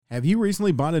Have you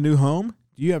recently bought a new home?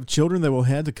 Do you have children that will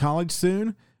head to college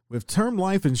soon? With term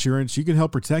life insurance, you can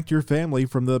help protect your family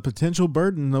from the potential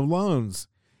burden of loans.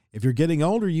 If you're getting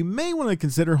older, you may want to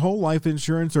consider whole life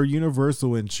insurance or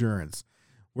universal insurance.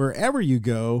 Wherever you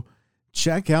go,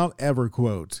 check out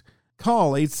EverQuote.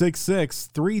 Call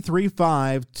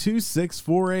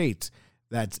 866-335-2648.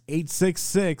 That's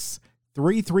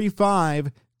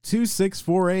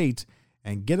 866-335-2648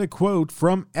 and get a quote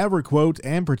from EverQuote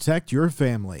and protect your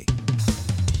family.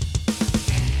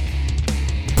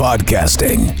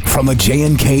 Podcasting from the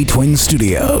J&K Twin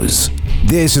Studios.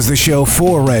 This is the show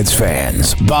for Reds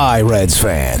fans, by Reds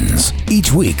fans.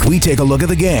 Each week, we take a look at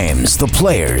the games, the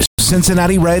players,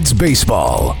 Cincinnati Reds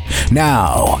baseball.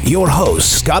 Now, your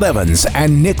hosts, Scott Evans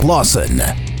and Nick Lawson.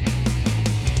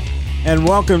 And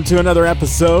welcome to another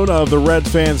episode of the Red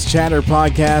Fans Chatter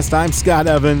Podcast. I'm Scott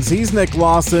Evans. He's Nick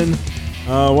Lawson.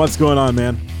 What's going on,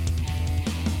 man?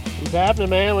 What's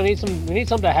happening, man? We need something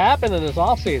to happen in this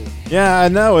offseason. Yeah, I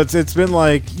know. It's been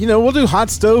like, we'll do hot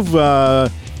stove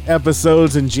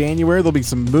episodes in January. There'll be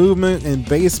some movement in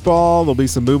baseball. There'll be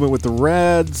some movement with the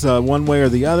Reds, one way or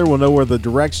the other. We'll know where the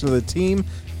direction of the team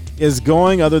is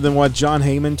going, other than what John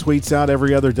Heyman tweets out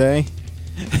every other day.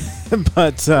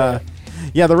 But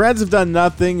yeah, the Reds have done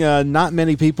nothing. Not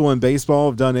many people in baseball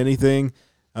have done anything.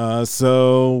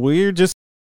 So we're just.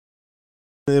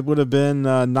 It would have been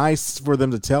nice for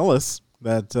them to tell us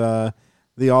that the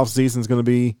offseason is going to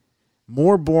be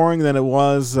more boring than it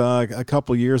was a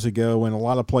couple years ago when a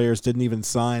lot of players didn't even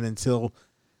sign until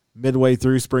midway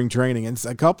through spring training. And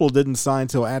a couple didn't sign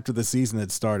until after the season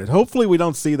had started. Hopefully we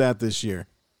don't see that this year.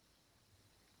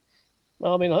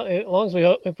 Well, I mean, as long as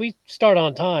if we start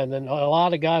on time, then a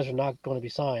lot of guys are not going to be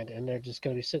signed, and they're just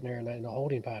going to be sitting there in a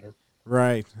holding pattern.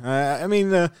 Right. I mean,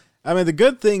 the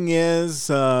good thing is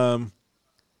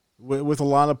with a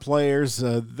lot of players,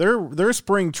 they're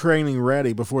spring training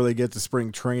ready before they get to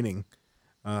spring training.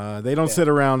 They don't sit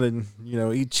around and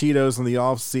eat Cheetos in the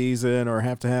off season or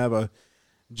have to have a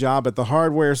job at the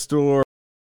hardware store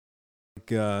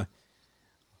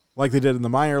like they did in the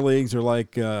minor leagues or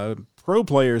like pro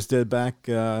players did back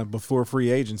before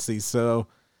free agency. So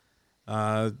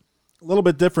a little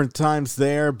bit different times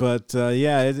there, but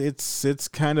yeah, it's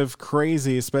kind of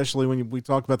crazy, especially when we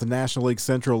talked about the National League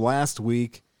Central last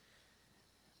week.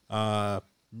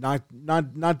 Not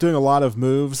doing a lot of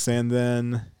moves, and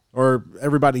then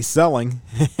everybody selling,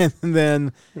 and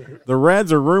then the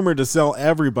Reds are rumored to sell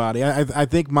everybody. I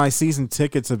think my season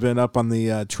tickets have been up on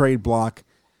the trade block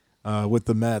with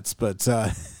the Mets, but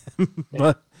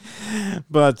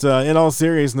in all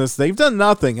seriousness, they've done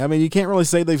nothing. I mean, you can't really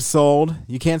say they've sold.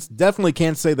 You definitely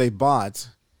can't say they bought.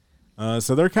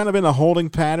 So they're kind of in a holding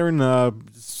pattern,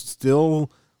 still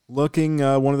looking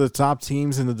one of the top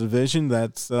teams in the division.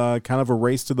 That's kind of a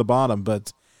race to the bottom.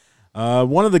 But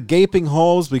one of the gaping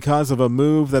holes because of a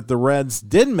move that the Reds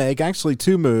did make, actually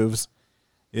two moves,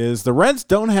 is the Reds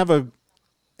don't have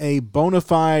a bona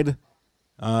fide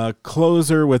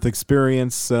closer with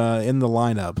experience in the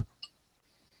lineup.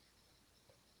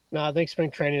 No, I think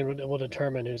spring training will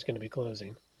determine who's going to be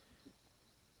closing.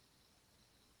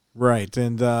 Right,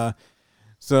 and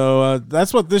so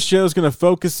that's what this show is going to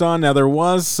focus on. Now, there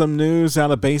was some news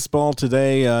out of baseball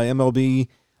today. MLB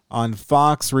on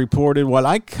Fox reported what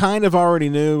I kind of already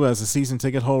knew as a season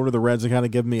ticket holder. The Reds have kind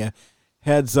of given me a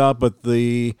heads up, but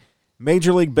the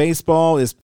Major League Baseball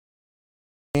is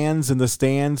fans in the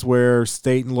stands where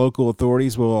state and local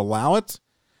authorities will allow it.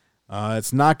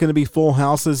 It's not going to be full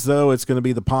houses, though. It's going to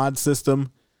be the pod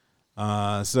system.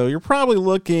 So you're probably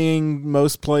looking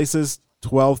most places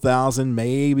 12,000,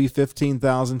 maybe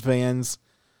 15,000 fans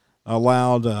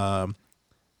allowed.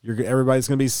 Everybody's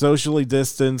going to be socially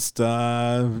distanced,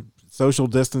 social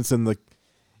distance in the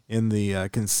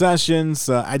concessions.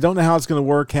 I don't know how it's going to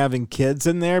work having kids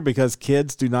in there because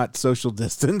kids do not social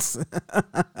distance.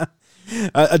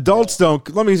 Adults don't.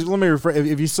 Let me rephrase.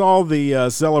 If you saw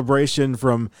the celebration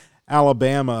from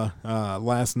Alabama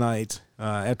last night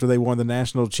after they won the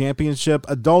national championship,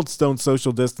 adults don't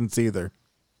social distance either.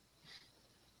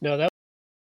 No, that was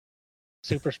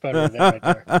super spreader right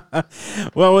there.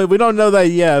 Well, we don't know that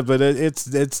yet, but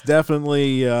it's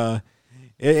definitely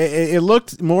it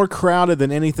looked more crowded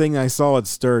than anything I saw at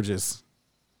Sturgis.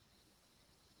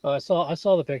 I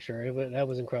saw the picture. That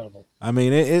was incredible. I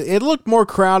mean, it looked more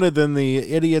crowded than the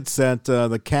idiots at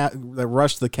that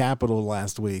rushed the Capitol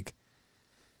last week.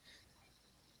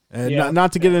 And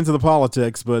not to get into the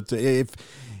politics, but if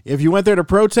you went there to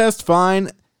protest, fine.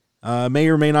 May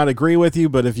or may not agree with you,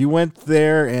 but if you went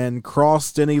there and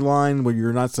crossed any line where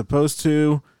you're not supposed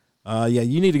to,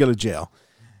 you need to go to jail.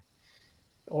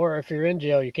 Or if you're in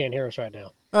jail, you can't hear us right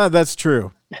now. That's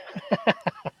true.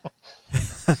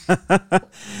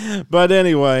 But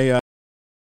anyway,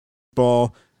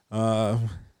 ball.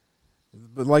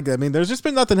 But like, I mean, there's just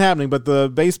been nothing happening. But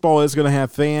the baseball is going to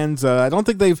have fans. I don't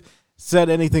think they've said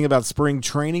anything about spring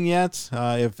training yet.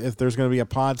 If there's going to be a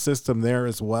pod system there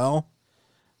as well.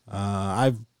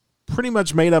 I've pretty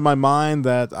much made up my mind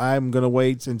that I'm going to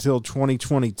wait until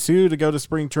 2022 to go to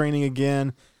spring training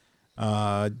again.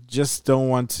 Just don't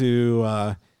want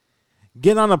to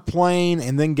get on a plane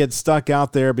and then get stuck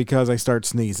out there because I start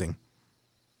sneezing.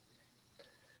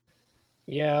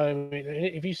 Yeah, I mean,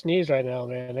 if you sneeze right now,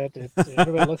 man,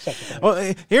 everybody looks at you.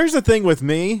 Well, here's the thing with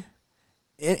me.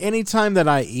 Anytime that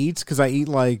I eat, because I eat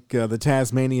like the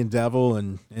Tasmanian devil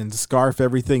and scarf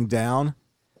everything down,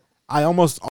 I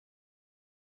almost...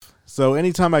 So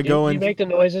anytime I go in... Do you make the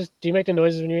noises? Do you make the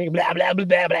noises when you're eating blah, blah, blah,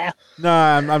 blah, blah? No,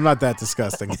 I'm not that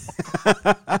disgusting.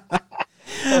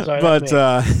 Sorry,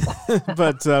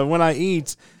 but when I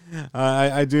eat,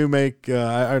 I do make,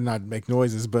 not make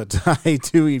noises, but I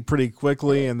do eat pretty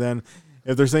quickly. And then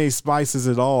if there's any spices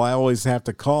at all, I always have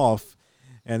to cough.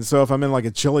 And so if I'm in like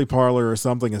a chili parlor or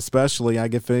something, especially, I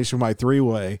get finished with my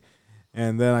 3-way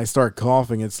and then I start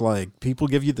coughing. It's like people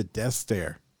give you the death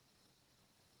stare.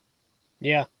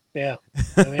 Yeah. I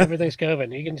mean, everything's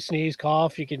COVID. You can sneeze,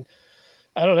 cough. You can,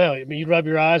 I don't know. I mean, you rub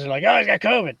your eyes and like, oh, he's got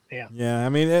COVID. Yeah. Yeah. I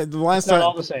mean, the last it's not time,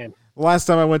 all the same. Last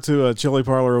time I went to a chili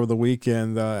parlor over the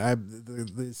weekend,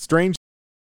 the strange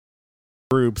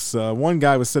groups. One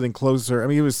guy was sitting closer. I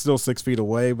mean, he was still 6 feet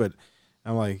away, but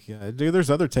I'm like, dude, there's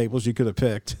other tables you could have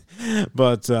picked.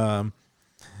 But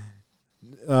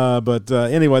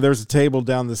anyway, there's a table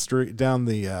down the street, down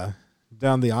the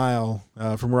aisle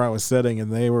from where I was sitting,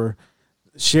 and they were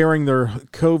sharing their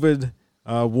COVID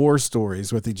war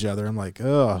stories with each other. I'm like,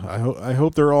 oh, I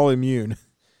hope they're all immune.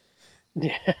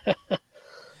 Yeah.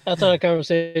 That's not a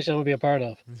conversation I'm going to be a part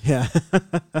of. Yeah.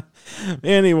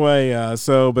 Anyway,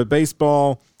 but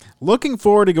baseball, looking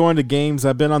forward to going to games.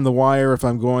 I've been on the wire if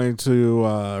I'm going to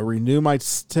renew my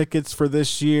tickets for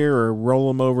this year or roll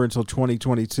them over until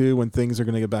 2022 when things are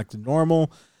going to get back to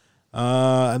normal.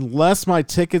 Unless my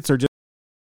tickets are just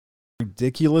a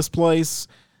ridiculous place,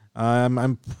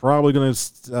 I'm probably going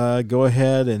to go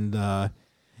ahead and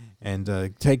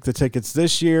take the tickets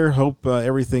this year. Hope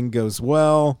everything goes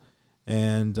well.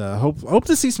 And hope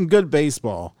to see some good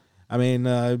baseball. I mean,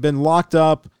 I've been locked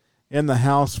up in the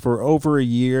house for over a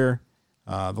year.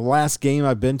 The last game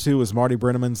I've been to was Marty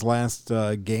Brennaman's last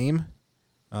game.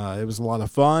 It was a lot of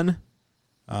fun.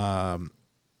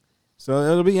 So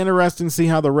it'll be interesting to see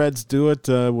how the Reds do it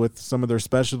with some of their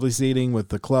specialty seating, with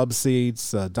the club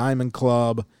seats, Diamond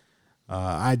Club.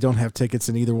 I don't have tickets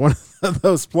in either one of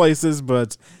those places,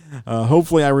 but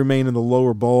hopefully I remain in the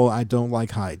lower bowl. I don't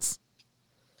like heights.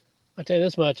 I'll tell you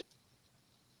this much.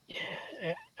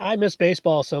 I miss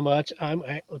baseball so much.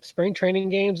 Spring training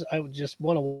games, I would just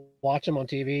want to watch them on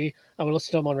TV. I would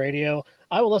listen to them on radio.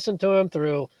 I will listen to them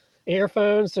through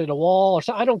earphones, through the wall, or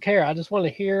something. I don't care. I just want to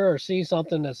hear or see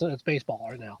something that's baseball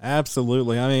right now.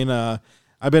 Absolutely. I mean,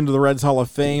 I've been to the Reds Hall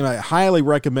of Fame. I highly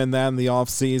recommend that in the off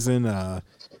season.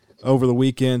 Over the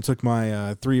weekend, took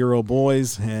my 3-year-old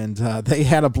boys, and they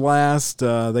had a blast.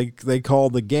 They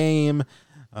called the game.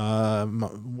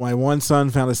 My one son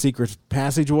found a secret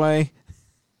passageway.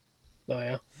 Oh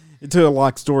yeah, into a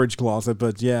locked storage closet,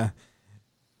 but yeah,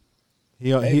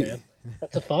 man,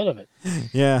 that's the fun of it.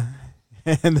 Yeah,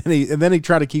 and then he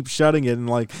tried to keep shutting it, and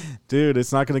like, dude,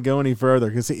 it's not going to go any further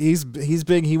because he's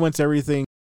big. He wants everything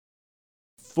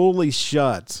fully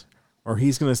shut, or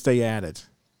he's going to stay at it.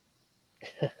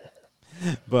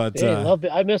 But yeah,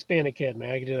 I miss being a kid, man.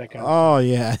 I could do that kind of stuff. Oh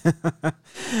yeah,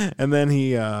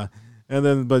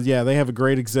 but yeah, they have a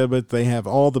great exhibit. They have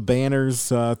all the banners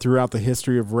throughout the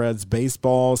history of Reds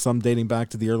baseball, some dating back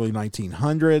to the early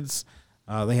 1900s.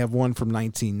 They have one from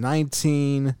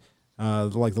 1919,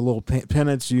 like the little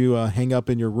pennants you hang up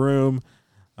in your room.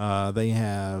 They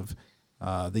have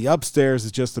the upstairs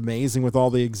is just amazing with all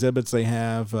the exhibits they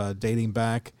have dating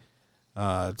back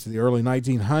to the early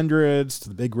 1900s, to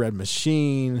the Big Red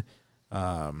Machine.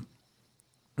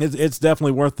 It's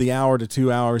definitely worth the hour to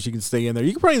 2 hours you can stay in there.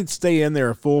 You can probably stay in there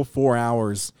a full 4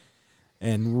 hours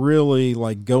and really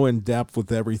like go in depth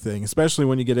with everything, especially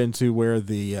when you get into where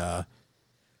the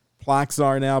plaques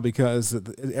are now, because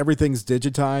everything's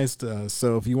digitized.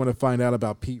 So if you want to find out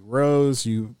about Pete Rose,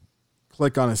 you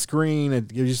click on a screen, it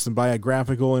gives you some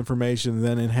biographical information, and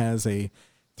then it has a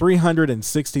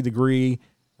 360-degree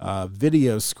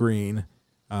video screen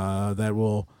that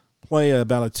will play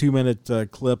about a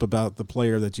 2-minute clip about the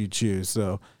player that you choose.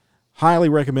 So highly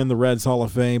recommend the Reds Hall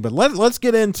of Fame. But let's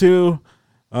get into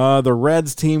the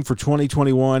Reds team for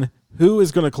 2021. who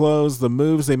is going to close, the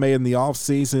moves they made in the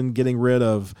offseason, getting rid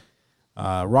of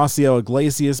Rossiel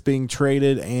Iglesias being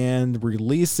traded and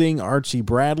releasing Archie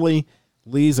Bradley,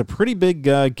 leaves a pretty big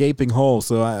gaping hole.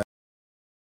 So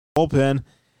bullpen,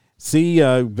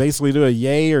 basically do a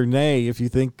yay or nay if you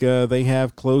think they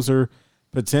have closer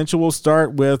potential. We'll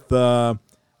start with,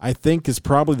 I think, is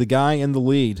probably the guy in the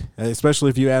lead, especially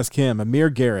if you ask him, Amir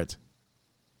Garrett.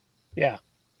 Yeah,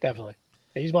 definitely.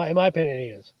 In my opinion, he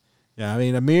is. Yeah, I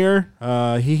mean, Amir,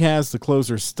 he has the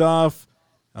closer stuff.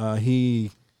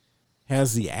 He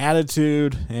has the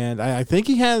attitude, and I think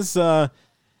he has, I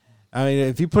mean,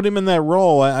 if you put him in that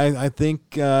role, I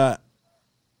think, and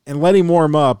let him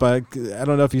warm up. I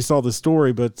don't know if you saw the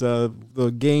story, but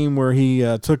the game where he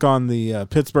took on the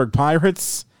Pittsburgh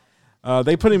Pirates,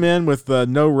 they put him in with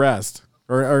no rest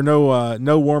or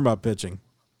no warm-up pitching.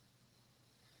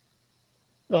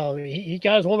 Well, he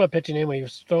got his warm-up pitching in when he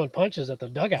was throwing punches at the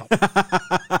dugout.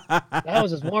 That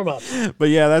was his warm-up. But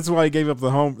yeah, that's why he gave up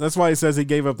the home. That's why he says he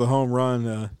gave up the home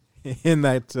run in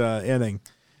that inning.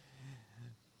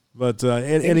 But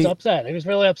he was upset. He was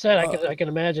really upset. I can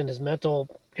imagine his mental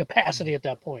capacity at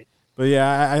that point. But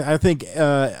yeah, I think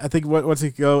what's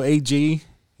he go? AG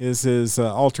is his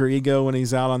alter ego when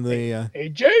he's out on the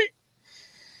AG. He's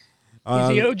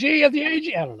the OG of the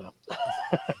AG. I don't know.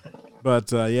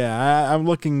 But yeah, I'm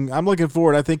looking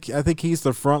forward. I think he's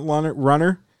the front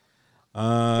runner.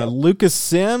 Yep. Lucas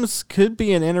Sims could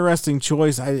be an interesting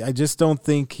choice. I just don't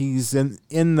think he's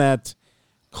in that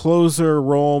closer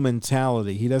role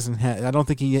mentality. He doesn't have. I don't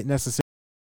think he necessarily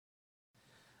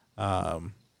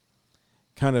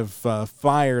kind of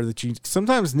fire that you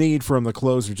sometimes need from the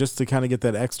closer just to kind of get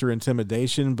that extra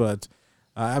intimidation. But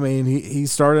I mean, he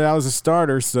started out as a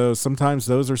starter, so sometimes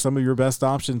those are some of your best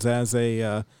options as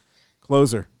a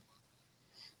closer.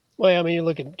 Well, I mean, you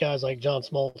look at guys like John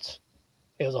Smoltz.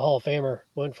 He was a Hall of Famer,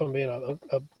 went from being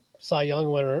a Cy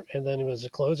Young winner, and then he was a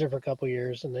closer for a couple of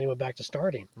years, and then he went back to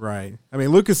starting. Right. I mean,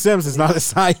 Lucas Sims is not a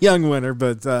Cy Young winner,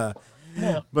 but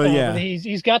yeah. But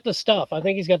he's got the stuff. I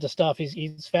think he's got the stuff. His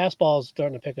fastball is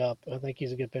starting to pick up. I think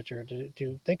he's a good pitcher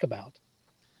to think about.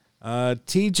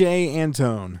 TJ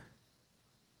Antone.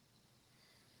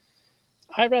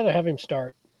 I'd rather have him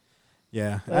start.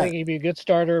 Yeah, I think he'd be a good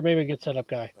starter, maybe a good setup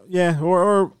guy. Yeah,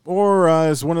 or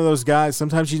as one of those guys.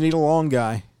 Sometimes you need a long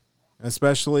guy,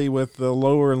 especially with the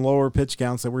lower and lower pitch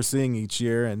counts that we're seeing each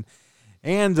year. And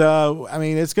I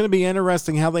mean, it's going to be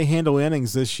interesting how they handle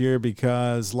innings this year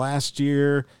because last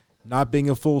year, not being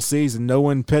a full season, no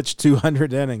one pitched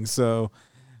 200 innings. So,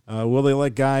 will they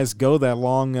let guys go that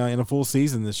long in a full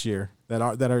season this year? That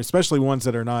are especially ones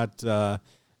that are not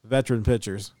veteran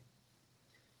pitchers.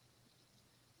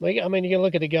 Like, I mean, you can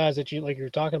look at the guys that you're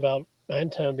talking about,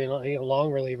 Antone being a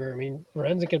long reliever. I mean,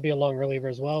 Lorenzen could be a long reliever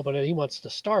as well, but he wants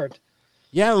to start.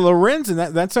 Yeah,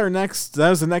 Lorenzen, that's our next. That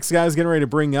was the next guy I was getting ready to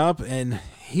bring up, and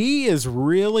he is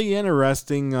really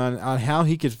interesting on how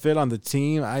he could fit on the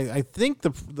team. I think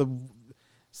the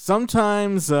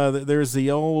sometimes there's the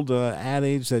old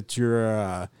adage that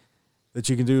that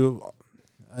you can do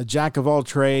a jack of all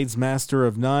trades, master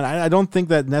of none. I don't think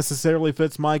that necessarily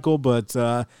fits Michael, but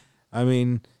I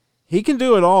mean, he can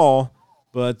do it all,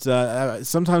 but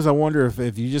sometimes I wonder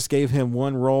if you just gave him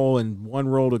one role and one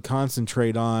role to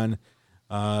concentrate on,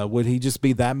 would he just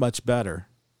be that much better?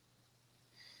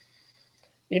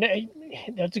 You know,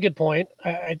 that's a good point.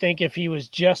 I think if he was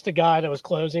just a guy that was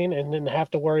closing and didn't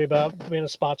have to worry about being a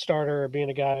spot starter or being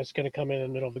a guy that's going to come in the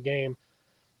middle of the game,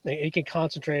 he can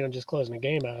concentrate on just closing the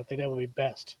game out. I think that would be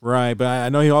best. Right, but I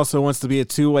know he also wants to be a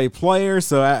two-way player,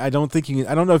 so I don't think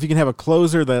I don't know if you can have a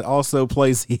closer that also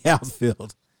plays the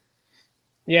outfield.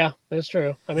 Yeah, that's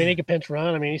true. I mean, he can pinch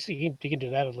run. I mean, he can do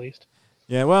that at least.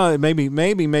 Yeah, well, maybe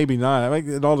not. I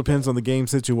mean, it all depends on the game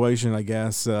situation, I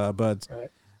guess. But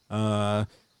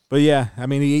yeah, I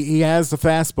mean, he has the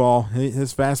fastball.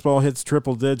 His fastball hits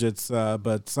triple digits,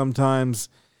 but sometimes.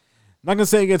 I'm not going to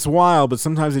say it gets wild, but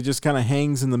sometimes it just kind of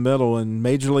hangs in the middle, and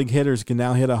major league hitters can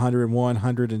now hit 101,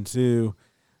 102,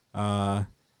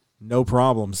 no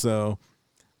problem. So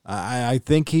I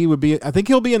think he'll be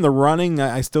in the running.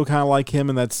 I still kind of like him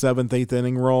in that 7th, 8th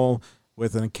inning role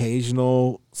with an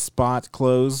occasional spot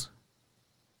close.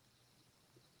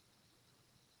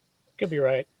 Could be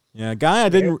right. Yeah, a guy I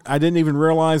didn't even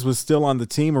realize was still on the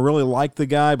team. I really like the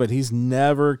guy, but he's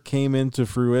never came into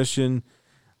fruition.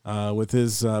 With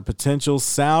his potential,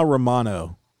 Sal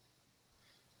Romano.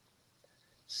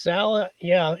 Sal,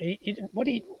 yeah. Did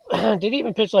he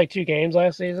even pitch like 2 games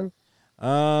last season?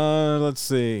 Let's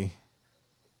see.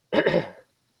 Yeah,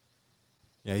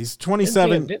 he's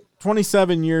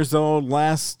 27 years old.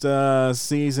 Last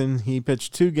season, he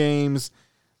pitched 2 games.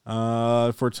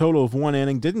 for a total of 1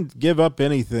 inning. Didn't give up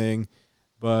anything,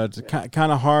 but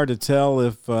kind of hard to tell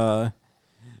if from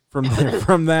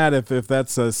that if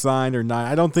that's a sign or not.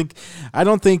 I don't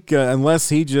think unless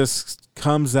he just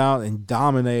comes out and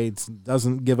dominates,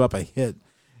 doesn't give up a hit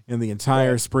in the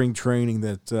entire spring training,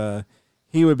 that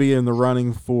he would be in the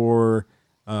running for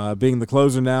being the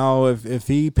closer. Now, if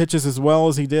he pitches as well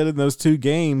as he did in those 2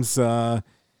 games and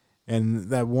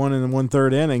that 1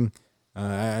 1/3 inning,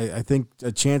 I think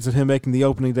a chance of him making the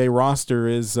opening day roster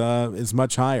is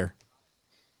much higher.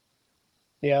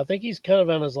 Yeah, I think he's kind of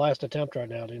on his last attempt right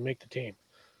now to make the team.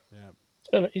 Yeah,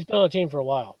 he's been on the team for a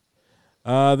while.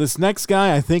 This next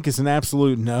guy, I think, is an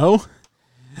absolute no.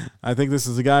 I think this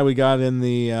is the guy we got in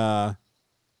the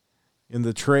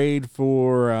trade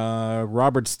for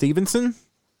Robert Stevenson,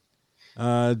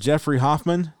 Jeffrey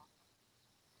Hoffman.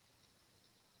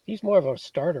 He's more of a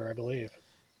starter, I believe.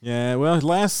 Yeah, well,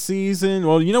 last season,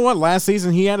 you know what? Last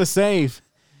season he had a save.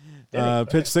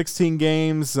 Pitched 16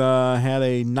 games, had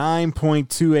a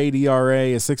 9.28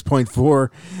 ERA, a 6.4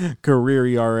 career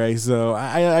ERA. So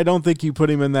I don't think you put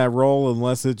him in that role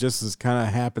unless it just is kind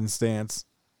of happenstance.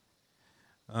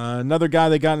 Another guy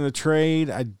they got in the trade,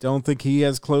 I don't think he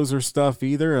has closer stuff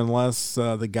either, unless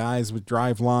the guys with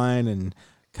Driveline and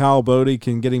Kyle Bodie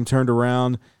can get him turned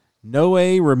around. Noe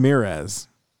Ramirez.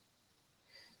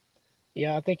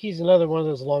 Yeah, I think he's another one of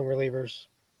those long relievers.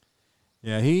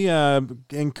 Yeah, he's I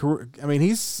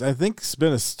think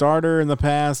been a starter in the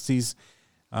past. He's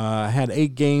had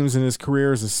 8 games in his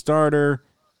career as a starter,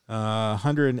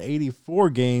 184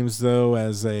 games though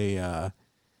as a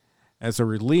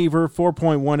reliever,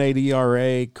 4.18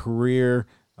 ERA career.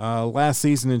 Last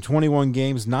season in 21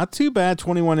 games, not too bad.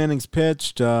 21 innings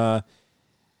pitched, a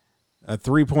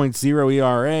 3.0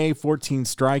 ERA, 14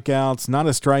 strikeouts. Not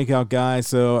a strikeout guy,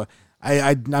 so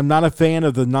I'm not a fan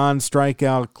of the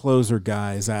non-strikeout closer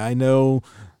guys. I know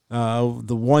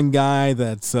the one guy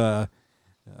that's was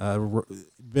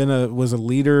a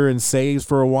leader in saves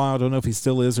for a while. I don't know if he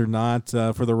still is or not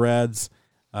for the Reds.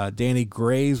 Danny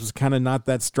Graves was kind of not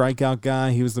that strikeout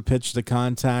guy. He was the pitch to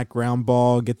contact, ground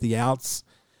ball, get the outs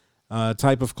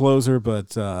type of closer.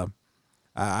 But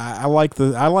I like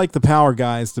the power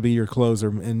guys to be your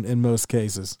closer in most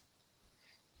cases.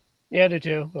 Yeah, I do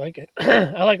too. I like it.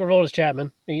 I like Aroldis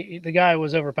Chapman. The guy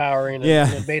was overpowering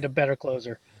and made a better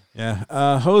closer. Yeah.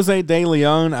 Jose De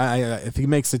Leon, if he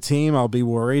makes the team, I'll be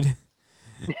worried.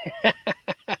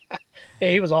 Yeah,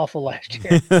 he was awful last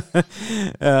year.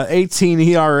 18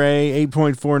 ERA,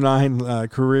 8.49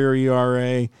 career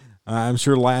ERA. I'm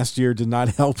sure last year did not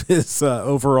help his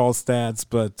overall stats,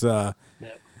 but no.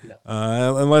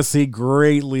 Unless he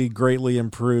greatly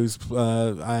improves,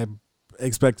 I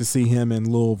expect to see him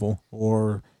in Louisville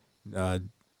or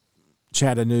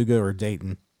Chattanooga or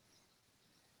Dayton.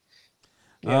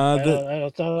 Yeah, I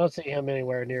don't see him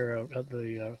anywhere near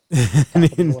the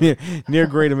near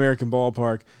Great American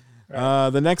Ballpark. Right.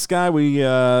 The next guy we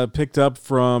picked up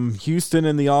from Houston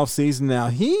in the offseason. Now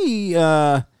he,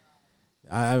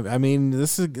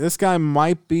 this guy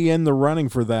might be in the running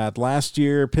for that. Last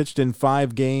year, pitched in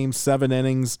 5 games, 7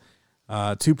 innings.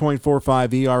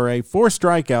 2.45 ERA, 4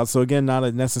 strikeouts. So again,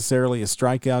 not necessarily a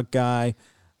strikeout guy.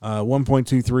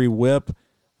 1.23 WHIP.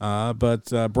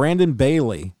 But Brandon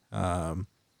Bailey. I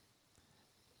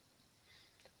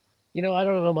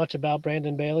don't know much about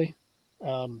Brandon Bailey.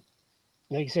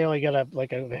 Like you say, only got a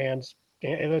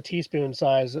teaspoon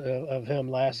size of him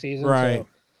last season. Right.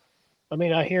 So,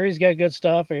 I hear he's got good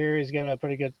stuff. I hear he's got a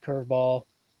pretty good curveball.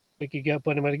 We could go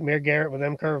put him with Amir Garrett with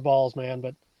them curveballs, man.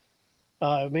 But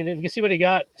you can see what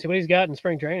he's got in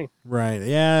spring training. Right.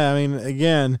 Yeah.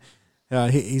 Again,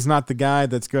 he's not the guy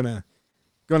that's gonna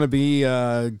be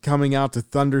coming out to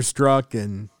Thunderstruck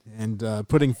and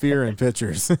putting fear in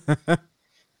pitchers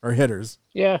or hitters.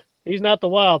 Yeah, he's not the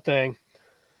wild thing.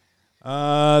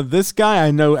 This guy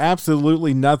I know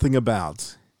absolutely nothing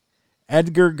about.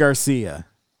 Edgar Garcia.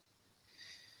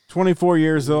 24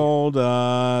 years old.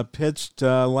 Pitched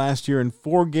last year in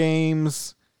 4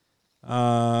 games.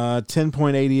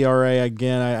 10.8 ERA.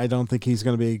 Again, I don't think he's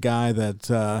going to be a guy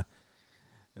that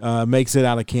makes it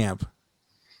out of camp.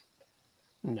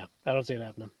 No, I don't see it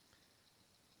happening.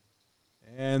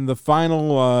 And the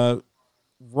final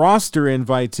roster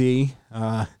invitee,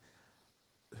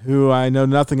 who I know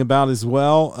nothing about as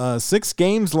well. 6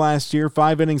 games last year,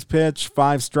 5 innings pitched,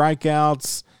 5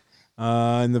 strikeouts.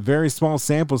 In the very small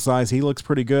sample size, he looks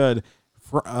pretty good.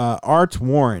 Art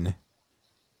Warren.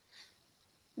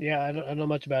 Yeah, I don't know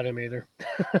much about him either.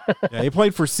 Yeah, he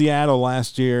played for Seattle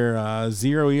last year.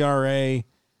 0 ERA,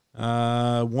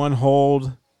 1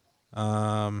 hold,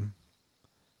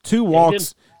 2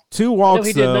 walks. 2 No, walks,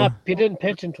 he did though. not. He didn't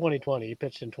pitch in 2020. He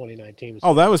pitched in 2019.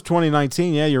 Oh, that was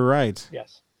 2019. Yeah, you're right.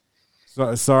 Yes.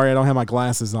 So, sorry, I don't have my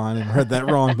glasses on and read that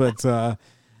wrong. But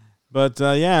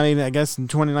yeah, I mean, I guess in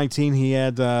 2019 he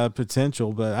had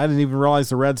potential, but I didn't even realize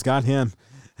the Reds got him.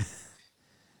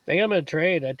 They got him in a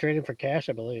trade. I traded him for cash,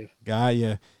 I believe. Got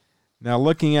you. Now,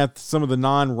 looking at some of the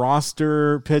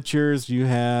non-roster pitchers, you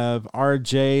have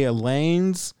R.J.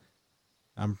 Alanes.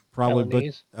 I'm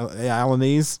probably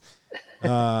Alanis.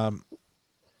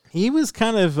 He was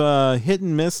kind of hit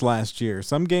and miss last year.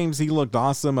 Some games he looked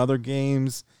awesome. Other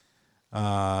games,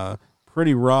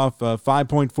 pretty rough.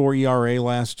 5.4 ERA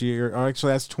last year. Or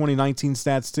actually, that's 2019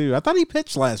 stats too. I thought he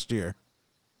pitched last year.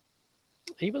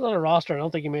 He was on a roster. I don't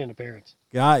think he made an appearance.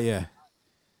 Got ya.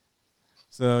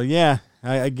 So yeah,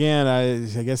 I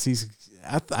guess he's.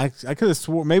 I could have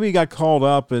swore maybe he got called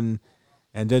up and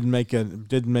didn't make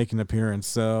an appearance.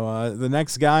 So the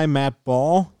next guy, Matt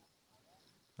Ball.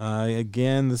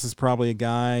 Again, this is probably a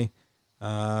guy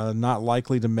not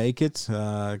likely to make it.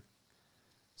 I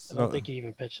don't think he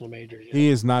even pitched in the majors yet. He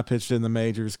has not pitched in the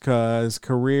majors because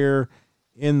career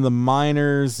in the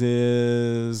minors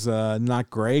is not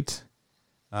great.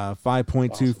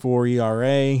 5.24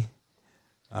 ERA.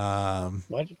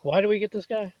 Why do we get this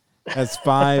guy? That's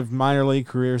 5 minor league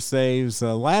career saves.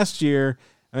 Last year,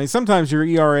 I mean, sometimes your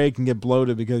ERA can get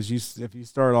bloated because if you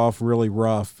start off really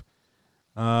rough.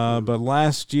 But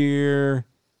last year,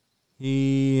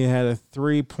 he had a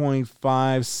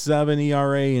 3.57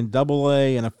 ERA in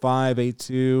Double-A and a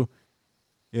 5.82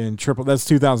 in Triple. That's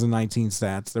 2019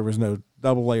 stats. There was no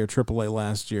Double-A or Triple-A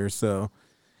last year, so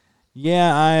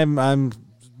yeah, I'm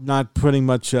not putting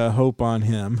much hope on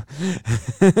him.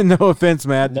 No offense,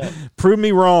 Matt. No. Prove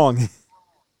me wrong.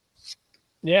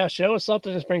 Yeah, show us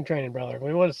something in spring training, brother.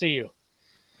 We want to see you.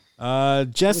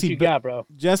 Jesse, what you got, bro?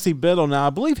 Jesse Biddle. Now,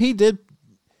 I believe he did.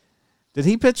 Did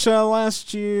he pitch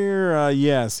last year?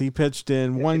 Yes, he pitched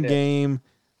in one game,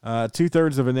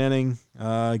 2/3 of an inning.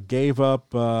 Gave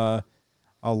up a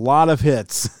lot of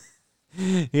hits.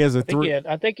 He has a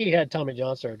I think he had Tommy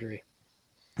John surgery.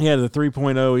 He had a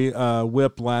 3.0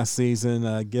 whip last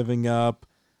season, giving up.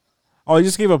 Oh, he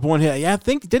just gave up one hit. Yeah, I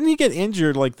think didn't he get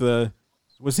injured?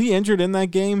 Was he injured in that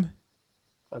game?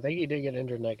 I think he did get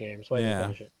injured in that game. That's why he didn't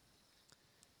finish it.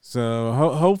 So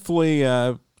hopefully,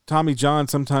 Tommy John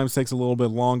sometimes takes a little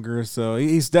bit longer. So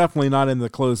he's definitely not in the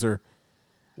closer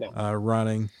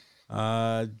running.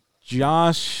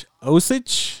 Josh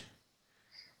Osich.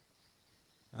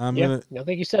 I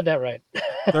think you said that right.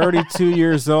 32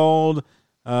 years old.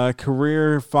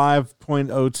 Career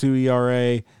 5.02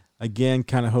 ERA. Again,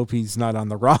 kind of hope he's not on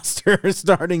the roster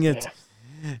starting it. Yeah.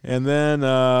 And then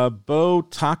Bo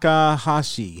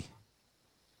Takahashi.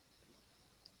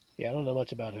 Yeah, I don't know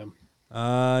much about him.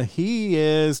 He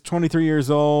is 23 years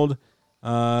old.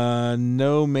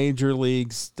 No major league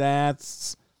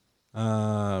stats.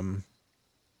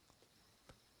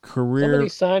 Career.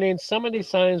 Some of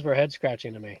these signings were head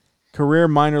scratching to me. Career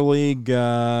minor league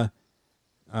ERA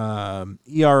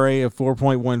of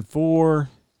 4.14.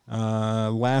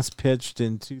 Last pitched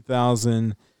in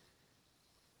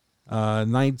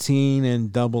 2019 in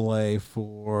Double-A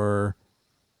for,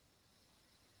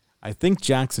 I think,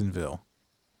 Jacksonville.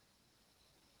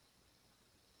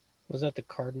 Was that the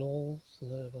Cardinals?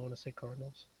 I want to say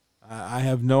Cardinals. I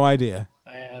have no idea.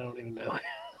 I don't even know.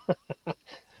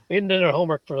 We didn't do our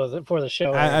homework for the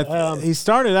show. He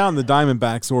started out in the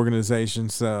Diamondbacks organization,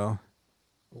 so.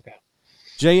 Okay.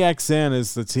 JXN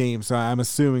is the team, so I'm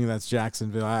assuming that's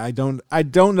Jacksonville. I don't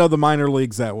know the minor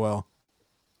leagues that well.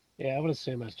 Yeah, I would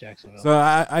assume that's Jacksonville. So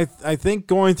I think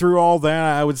going through all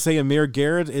that, I would say Amir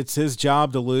Garrett, it's his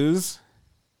job to lose.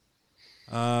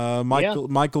 Michael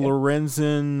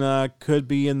Lorenzen could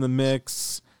be in the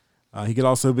mix. He could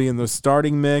also be in the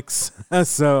starting mix.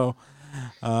 So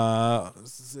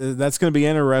that's going to be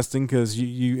interesting because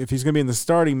if he's going to be in the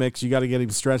starting mix, you got to get him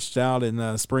stretched out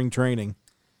in spring training.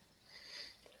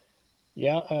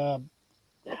 Yeah,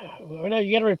 you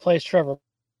got to replace Trevor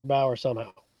Bauer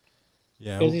somehow.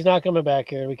 Yeah, because he's not coming back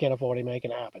here. We can't afford him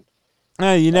making it happen.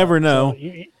 You never know.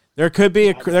 There could be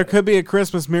a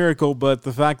Christmas miracle, but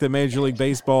the fact that Major League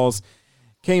Baseball's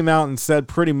came out and said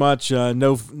pretty much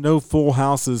no full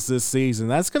houses this season,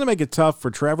 that's going to make it tough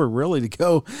for Trevor really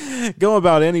to go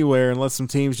about anywhere unless some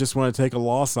teams just want to take a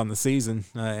loss on the season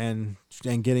and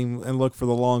get him and look for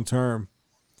the long term.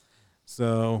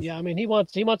 So yeah, I mean he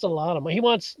wants a lot of money. He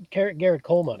wants Garrett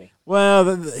Cole money.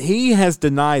 Well, he has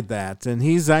denied that, and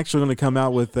he's actually going to come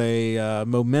out with a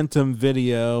momentum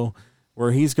video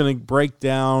where he's going to break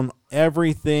down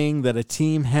everything that a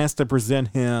team has to present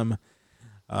him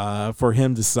for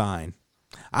him to sign.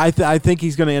 I think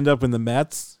he's going to end up in the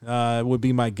Mets. Would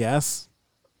be my guess.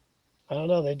 I don't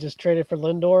know. They just traded for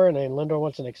Lindor, and then Lindor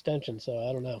wants an extension, so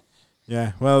I don't know.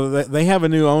 Yeah, well, they have a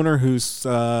new owner who's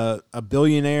a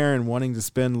billionaire and wanting to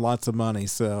spend lots of money.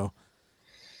 So,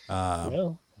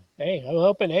 well, hey, I'm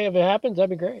hoping. Hey, if it happens, that'd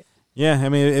be great. Yeah, I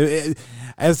mean,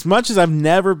 as much as I've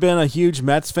never been a huge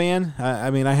Mets fan,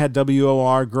 I mean, I had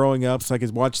WOR growing up, so I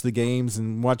could watch the games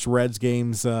and watch Reds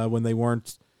games when they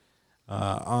weren't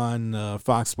on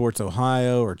Fox Sports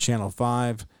Ohio or Channel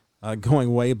 5,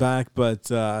 going way back. But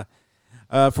for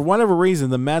whatever reason,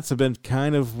 the Mets have been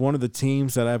kind of one of the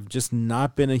teams that I've just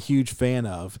not been a huge fan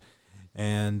of.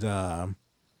 And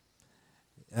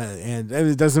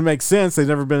it doesn't make sense. They've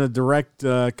never been a direct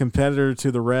competitor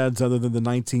to the Reds other than the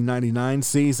 1999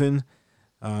 season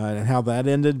and how that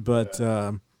ended. But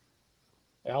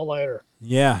outlier.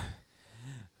 Yeah,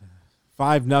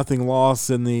 5-0 loss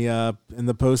in the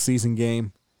postseason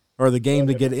game, or the game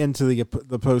to get into the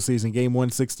postseason game,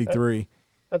 163.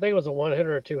 I think it was a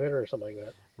 1-hitter or 2-hitter or something like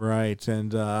that. Right,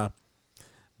 and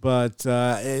but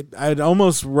I'd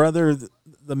almost rather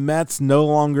the Mets no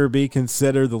longer be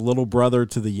considered the little brother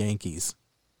to the Yankees.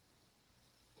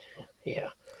 Yeah,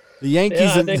 the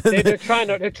Yankees. Yeah, they're trying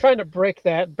to break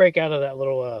out of that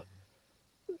little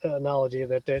analogy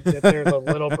that they're the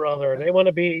little brother. They want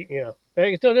to be,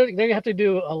 they have to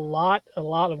do a lot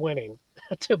of winning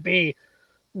to be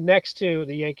next to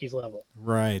the Yankees level.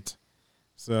 Right.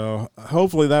 So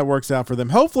hopefully that works out for them.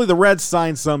 Hopefully the Reds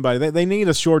sign somebody. They need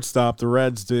a shortstop. The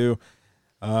Reds do.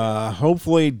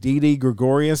 Hopefully Didi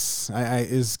Gregorius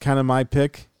is kind of my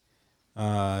pick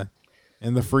in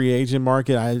the free agent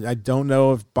market. I don't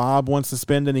know if Bob wants to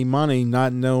spend any money,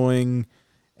 not knowing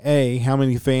A, how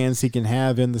many fans he can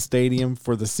have in the stadium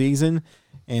for the season,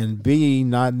 and B,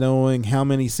 not knowing how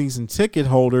many season ticket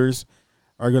holders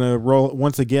are going to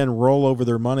roll over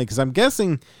their money. Because I'm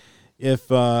guessing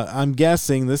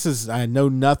this is, I know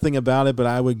nothing about it, but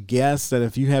I would guess that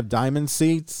if you have diamond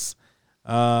seats,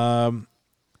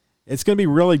 it's going to be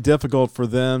really difficult for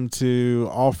them to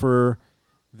offer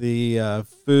the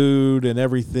food and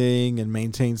everything and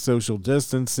maintain social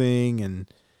distancing, and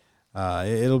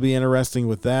it'll be interesting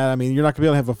with that. I mean, you're not going to be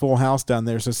able to have a full house down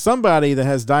there, so somebody that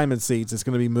has diamond seats is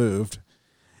going to be moved.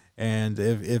 And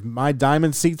if my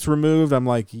diamond seat's removed, I'm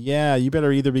like, yeah, you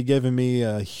better either be giving me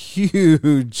a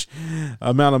huge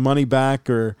amount of money back,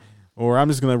 or I'm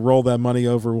just going to roll that money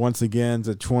over once again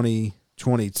to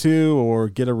 2022 or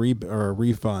get a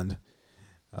refund,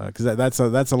 because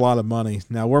that's a lot of money.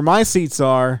 Now, where my seats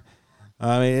are,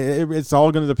 I mean, it's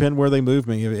all going to depend where they move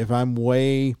me. If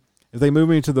they move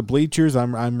me to the bleachers,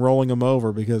 I'm rolling them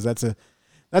over, because that's a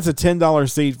 $10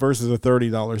 seat versus a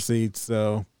 $30 seat.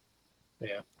 So.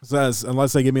 Yeah. So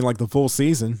unless they give me like the full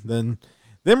season, then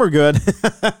we're good.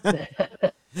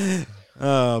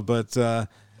 But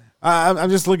I'm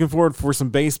just looking forward for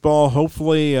some baseball.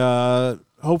 Hopefully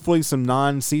some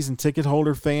non-season ticket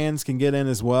holder fans can get in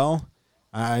as well.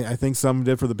 I think some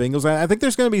did for the Bengals. I think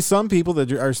there's going to be some people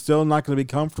that are still not going to be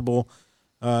comfortable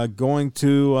going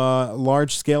to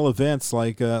large scale events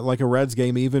like a Reds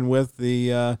game, even with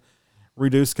the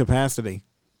reduced capacity.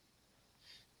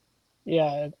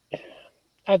 Yeah.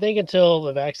 I think until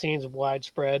the vaccine's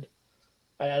widespread,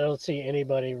 I don't see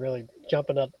anybody really jump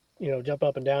up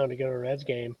and down to go to a Reds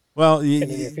game. Well,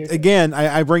 again,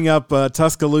 I bring up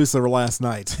Tuscaloosa last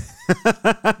night.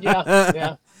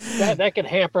 Yeah. That could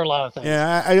hamper a lot of things.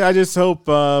 Yeah, I just hope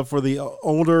for the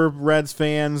older Reds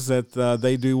fans that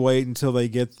they do wait until they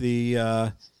get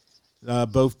the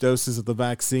both doses of the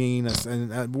vaccine,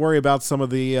 and worry about some of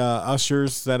the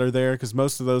ushers that are there, because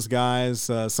most of those guys,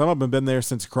 some of them have been there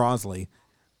since Crosley.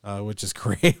 Which is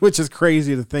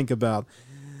crazy to think about.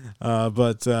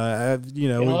 But a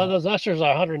lot of those ushers are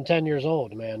 110 years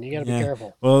old, man. You got to be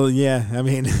careful. Well, yeah, I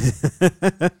mean,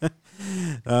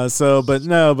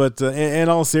 in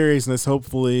all seriousness,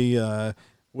 hopefully,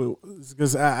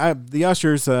 because the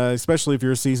ushers, especially if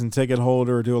you're a season ticket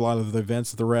holder or do a lot of the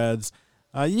events at the Reds,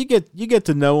 you get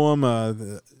to know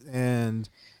them and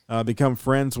become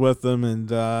friends with them,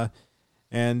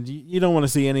 and you don't want to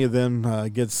see any of them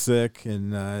get sick,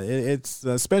 and it's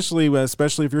especially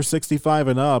if you're 65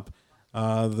 and up,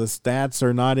 the stats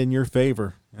are not in your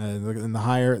favor. And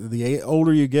the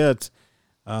older you get,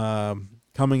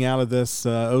 coming out of this,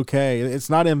 it's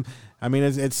not in. I mean,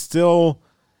 it's still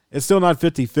not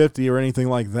 50-50 or anything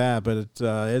like that, but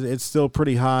it's still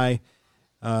pretty high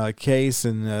case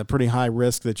and pretty high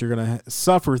risk that you're going to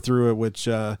suffer through it, which.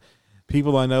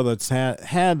 People I know that's had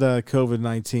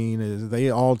COVID-19, they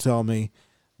all tell me,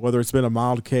 whether it's been a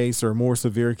mild case or a more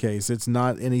severe case, it's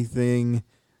not anything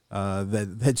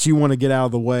that you want to get out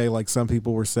of the way, like some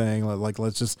people were saying, like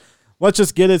let's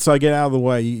just get it so I get out of the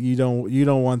way. You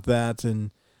don't want that,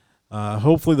 and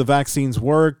hopefully the vaccines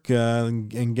work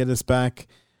and get us back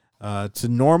to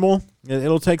normal.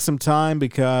 It'll take some time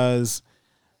because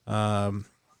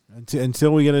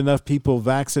until we get enough people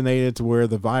vaccinated to where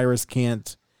the virus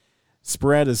can't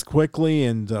spread as quickly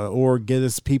and or get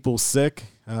us people sick,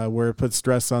 where it puts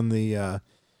stress on the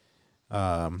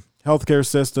healthcare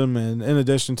system, and in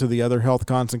addition to the other health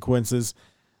consequences,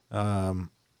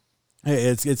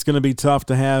 it's going to be tough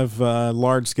to have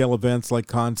large scale events like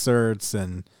concerts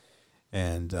and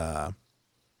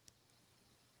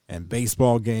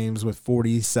baseball games with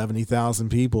 70,000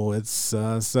 people. It's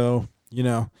so,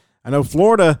 I know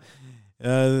Florida,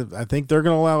 I think they're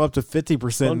going to allow up to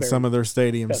 50% in some of their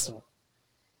stadiums. Definitely.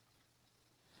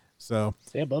 So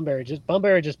yeah, Bunbury just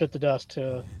bit the dust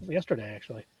yesterday,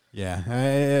 actually. Yeah,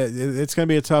 it's going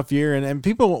to be a tough year, and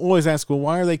people always ask, well,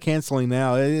 why are they canceling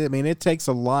now? I mean, it takes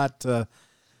a lot to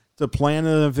plan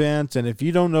an event, and if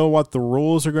you don't know what the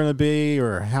rules are going to be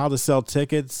or how to sell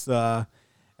tickets at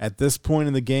this point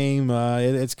in the game,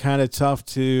 it's kind of tough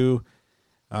to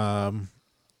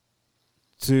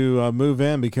move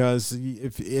in, because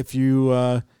if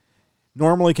you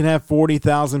normally can have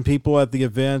 40,000 people at the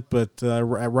event, but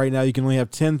right now you can only have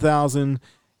 10,000.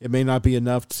 It may not be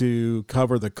enough to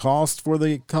cover the cost for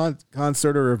the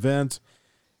concert or event,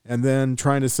 and then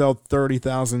trying to sell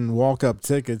 30,000 walk-up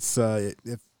tickets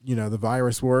if the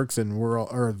virus works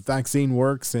or vaccine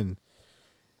works and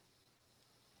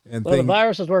the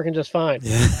virus is working just fine.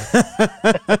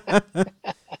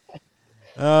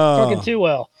 Working too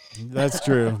well. That's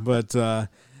true, but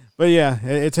yeah,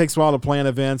 it takes a while to plan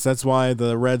events. That's why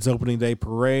the Reds opening day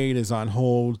parade is on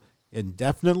hold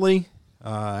indefinitely.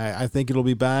 I think it'll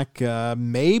be back.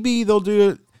 Maybe they'll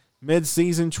do it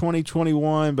mid-season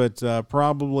 2021, but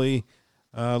probably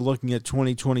looking at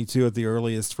 2022 at the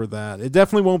earliest for that. It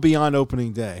definitely won't be on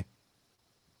opening day.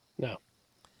 No.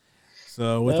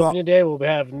 So with opening day, we'll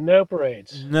have no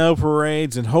parades. No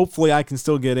parades, and hopefully I can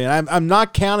still get in. I'm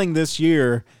not counting this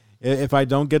year if I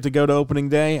don't get to go to opening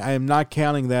day. I am not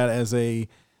counting that as a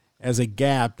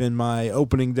gap in my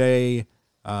opening day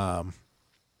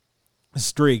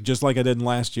streak, just like I did in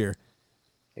last year.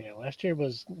 Yeah, last year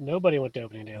was nobody went to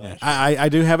opening day last year. I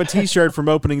do have a T-shirt from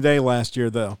opening day last year,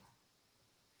 though.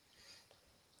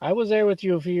 I was there with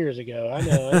you a few years ago. I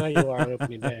know you are on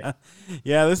opening day.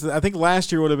 Yeah, I think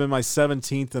last year would have been my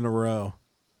 17th in a row.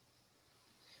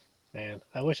 Man,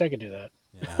 I wish I could do that.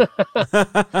 Yeah.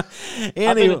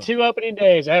 I've been to 2 opening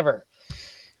days ever.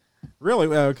 Really?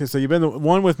 Okay, so you've been the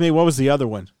one with me. What was the other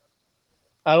one?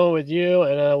 I went with you,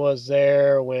 and I was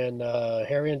there when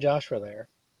Harry and Josh were there.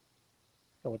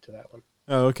 I went to that one.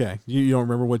 Oh, okay. You don't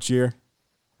remember which year?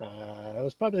 It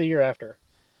was probably the year after.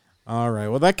 All right.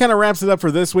 Well, that kind of wraps it up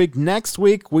for this week. Next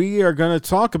week, we are going to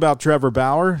talk about Trevor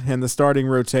Bauer and the starting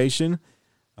rotation,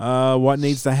 what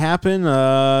needs to happen,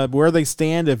 where they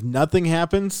stand if nothing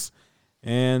happens,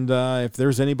 and if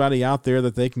there's anybody out there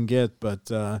that they can get.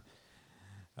 But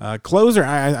closer,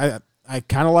 I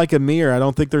kind of like Amir. I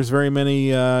don't think there's very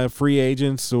many free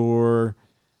agents or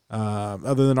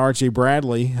other than R.J.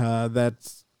 Bradley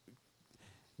that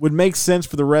would make sense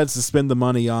for the Reds to spend the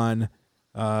money on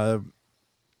to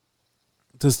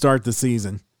start the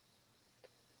season.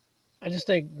 I just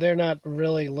think they're not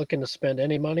really looking to spend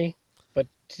any money, but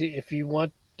if you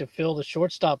want to fill the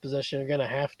shortstop position, you're going to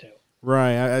have to.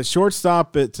 Right. A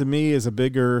shortstop, to me, is a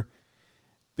bigger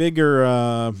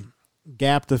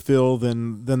gap to fill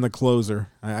than the closer.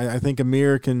 I think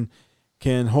Amir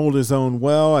can hold his own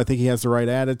well. I think he has the right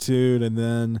attitude, and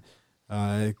then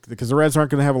because the Reds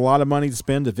aren't going to have a lot of money to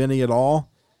spend, if any at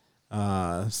all.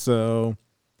 So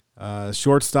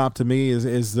shortstop to me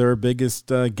is their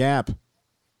biggest gap.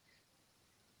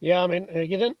 Yeah, I mean, I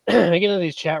get into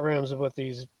these chat rooms with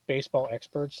these baseball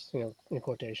experts, in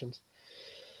quotations,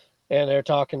 and they're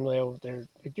talking.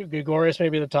 Gregorius may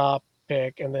be the top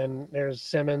pick, and then there's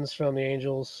Simmons from the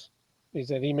Angels. He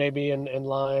said he may be in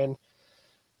line.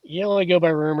 You only go by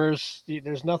rumors.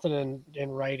 There's nothing in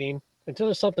writing. Until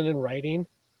there's something in writing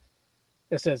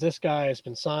that says this guy has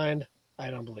been signed,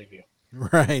 I don't believe you.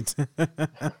 Right.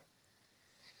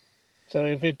 So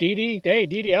if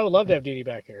Didi, I would love to have Didi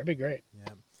back here. It'd be great.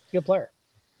 Yeah. Good player.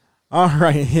 All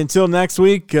right. Until next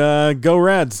week, go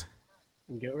Reds.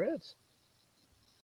 Go Reds.